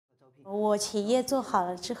我企业做好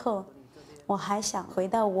了之后，我还想回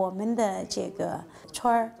到我们的这个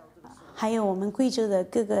村儿，还有我们贵州的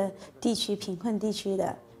各个地区贫困地区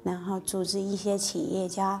的，然后组织一些企业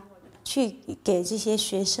家，去给这些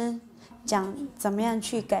学生讲怎么样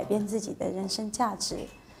去改变自己的人生价值，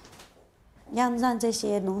让这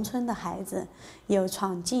些农村的孩子有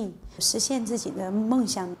闯劲，实现自己的梦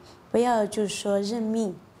想，不要就是说认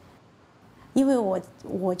命，因为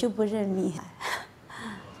我就不认命。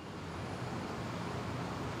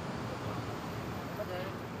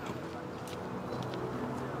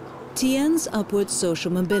Tian's upward social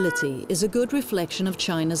mobility is a good reflection of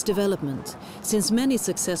China's development, since many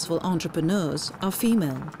successful entrepreneurs are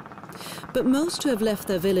female. But most who have left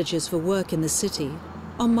their villages for work in the city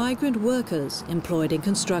are migrant workers employed in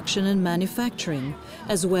construction and manufacturing,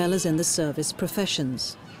 as well as in the service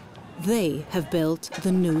professions. They have built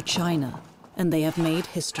the new China, and they have made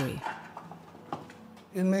history.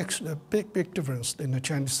 It makes a big difference in the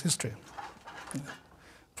Chinese history.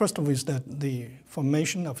 First of all is that the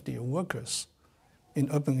formation of the workers in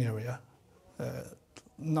urban area.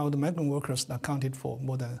 Now the migrant workers are accounted for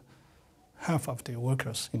more than half of the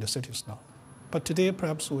workers in the cities now. But today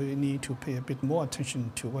perhaps we need to pay a bit more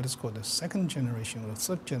attention to what is called the second generation or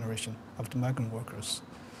third generation of the migrant workers.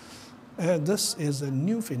 This is a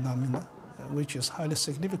new phenomenon which is highly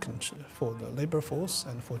significant for the labor force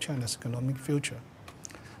and for China's economic future.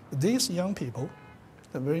 These young people,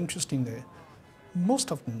 very interestingly,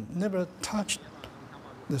 most of them never touched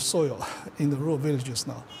the soil in the rural villages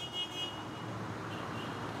now.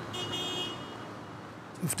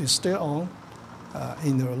 If they stay on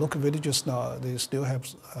in the local villages now, they still have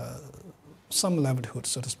some livelihood,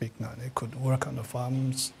 so to speak. Now they could work on the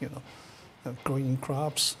farms, growing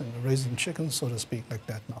crops and raising chickens, so to speak, like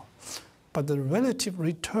that now. But the relative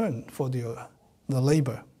return for the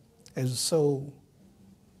labor is so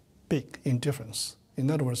big in difference.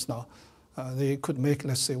 In other words, now they could make,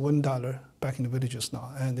 let's say, $1 back in the villages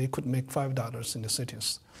now, and they could make $5 in the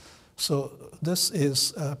cities. So this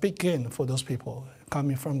is a big gain for those people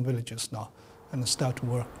coming from villages now and start to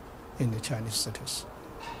work in the Chinese cities.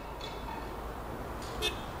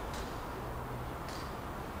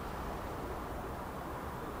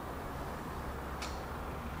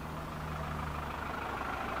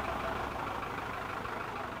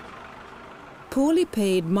 Poorly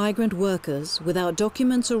paid migrant workers without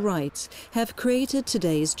documents or rights have created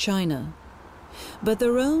today's China. But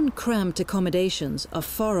their own cramped accommodations are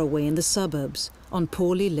far away in the suburbs, on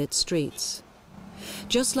poorly lit streets.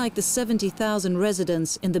 Just like the 70,000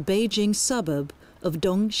 residents in the Beijing suburb of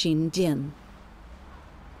Dongxinjian.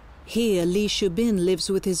 Here, Li Shubin lives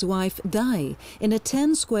with his wife Dai in a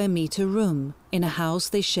 10-square-meter room in a house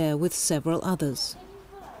they share with several others.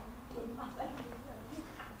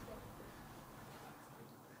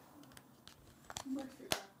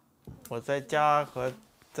 我在家和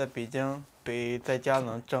在北京比在家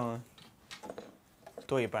能挣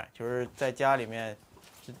多一半，就是在家里面，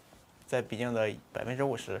在北京的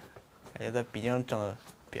50%，感觉在北京挣的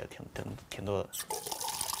比挺多的。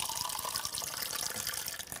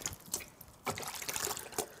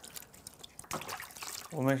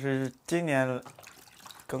我们是今年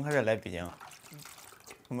刚开始来北京，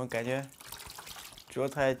我们感觉主要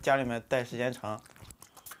在家里面待时间长，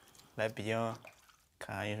来北京。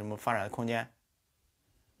 看看有什么发展的空间，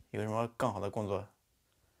有什么更好的工作，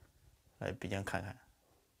来北京看看。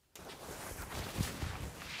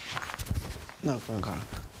那公园卡？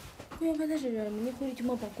公园卡它是你回去就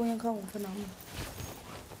没把公园卡我分了吗？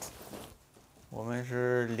我们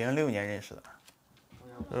是06年认识的，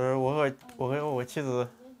我和我妻子，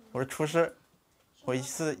我是厨师，我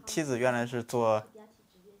妻子原来是做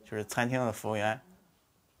就是餐厅的服务员，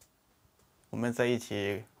我们在一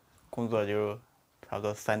起工作就。 差不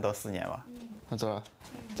多3到4年吧。那走了，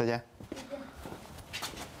再见。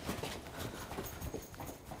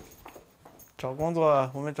找工作，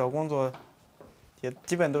我们找工作也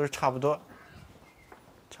基本都是差不多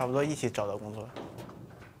一起找到工作。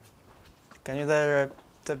感觉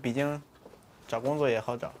在北京找工作也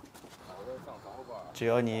好找，只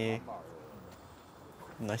要你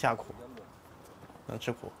能下苦，能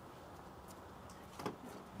吃苦，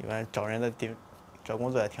一般找工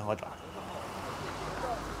作也挺好找。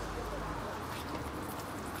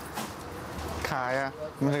 看呀，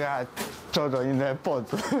没干，找你那包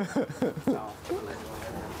子。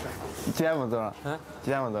几点没走了？嗯？几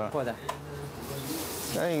点没走了？过的。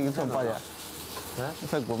那你从8点？嗯？你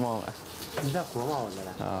在国贸吗？你在国贸那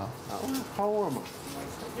来？啊。啊，好玩嘛。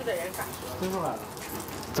有点人干。走出来了。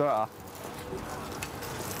走了啊。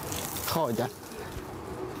好家。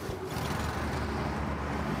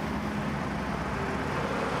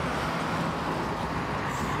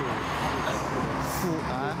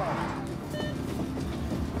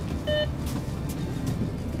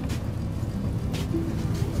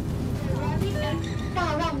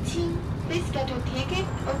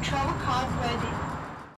Your travel card ready.